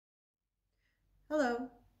Hello,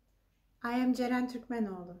 I am Ceren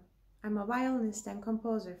Türkmenoğlu. I'm a violinist and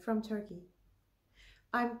composer from Turkey.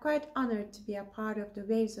 I'm quite honored to be a part of the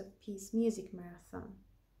Waves of Peace music marathon,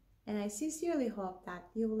 and I sincerely hope that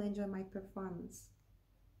you will enjoy my performance.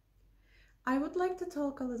 I would like to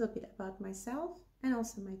talk a little bit about myself and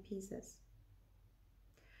also my pieces.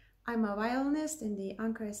 I'm a violinist in the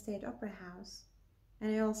Ankara State Opera House,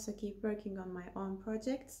 and I also keep working on my own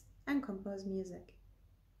projects and compose music.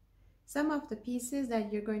 Some of the pieces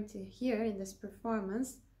that you're going to hear in this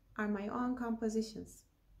performance are my own compositions.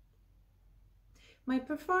 My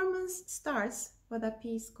performance starts with a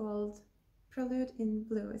piece called Prelude in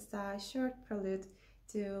Blue. It's a short prelude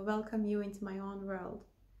to welcome you into my own world.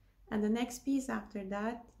 And the next piece after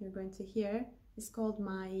that you're going to hear is called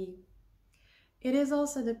Mai. It is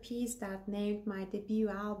also the piece that named my debut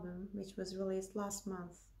album, which was released last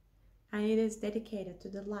month. And it is dedicated to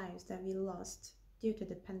the lives that we lost due to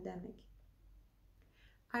the pandemic.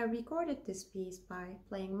 I recorded this piece by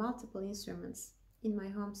playing multiple instruments in my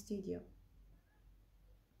home studio.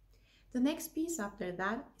 The next piece after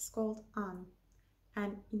that is called An,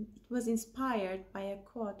 and it was inspired by a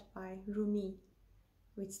quote by Rumi,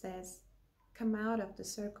 which says, "Come out of the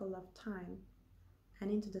circle of time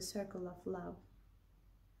and into the circle of love."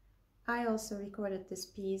 I also recorded this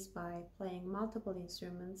piece by playing multiple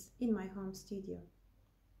instruments in my home studio.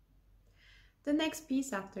 The next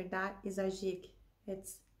piece after that is a jig.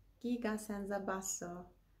 It's Giga Senza Basso.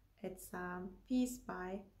 It's a piece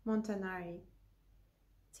by Montanari,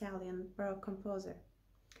 Italian Baroque composer.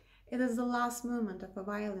 It is the last movement of a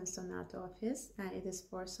violin sonata of his, and it is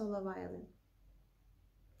for solo violin.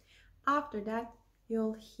 After that,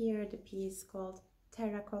 you'll hear the piece called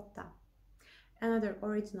Terracotta, another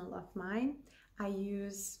original of mine. I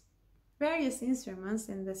use various instruments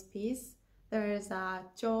in this piece. There is a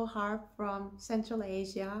Joe harp from Central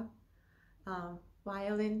Asia,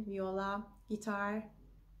 violin, viola, guitar,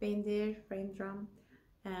 bendir, frame drum,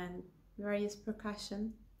 and various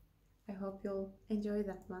percussion. I hope you'll enjoy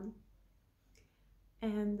that one.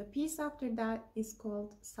 And the piece after that is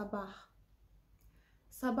called Sabah.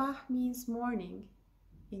 Sabah means morning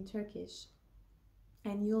in Turkish,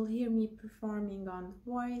 and you'll hear me performing on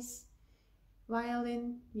voice,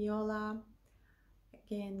 violin, viola,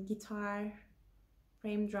 again guitar,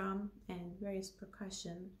 frame drum, and various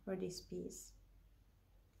percussion for this piece.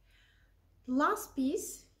 The last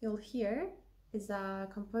piece you'll hear is a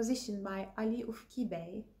composition by Ali Ufki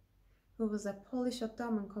Bey, who was a Polish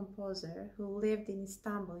Ottoman composer who lived in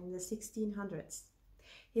Istanbul in the 1600s.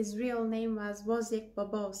 His real name was Wojciech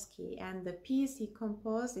Bobowski, and the piece he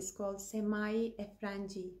composed is called Semai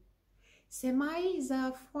Efrenci. Semai is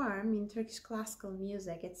a form in Turkish classical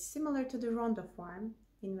music. It's similar to the rondo form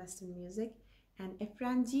in Western music, and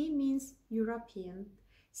Efrenci means European.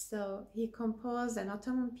 So he composed an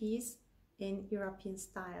Ottoman piece in European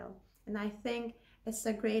style, and I think it's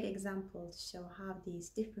a great example to show how these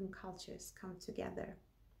different cultures come together.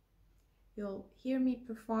 You'll hear me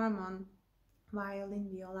perform on violin,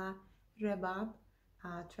 viola, rebab,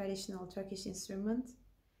 a traditional Turkish instrument,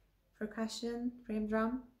 percussion, frame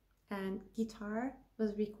drum, and guitar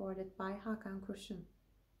was recorded by Hakan Kurşun.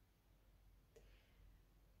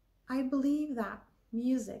 I believe that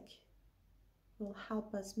music will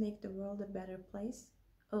help us make the world a better place,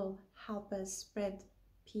 will help us spread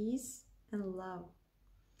peace and love.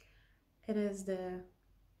 It is the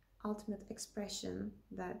ultimate expression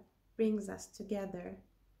that brings us together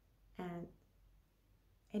and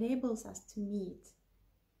enables us to meet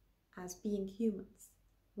as being humans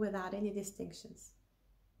without any distinctions.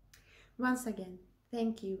 Once again,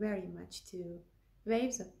 thank you very much to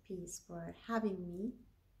Waves of Peace for having me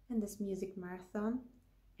in this music marathon,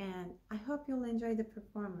 and I hope you'll enjoy the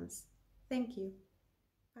performance. Thank you.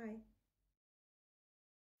 Bye.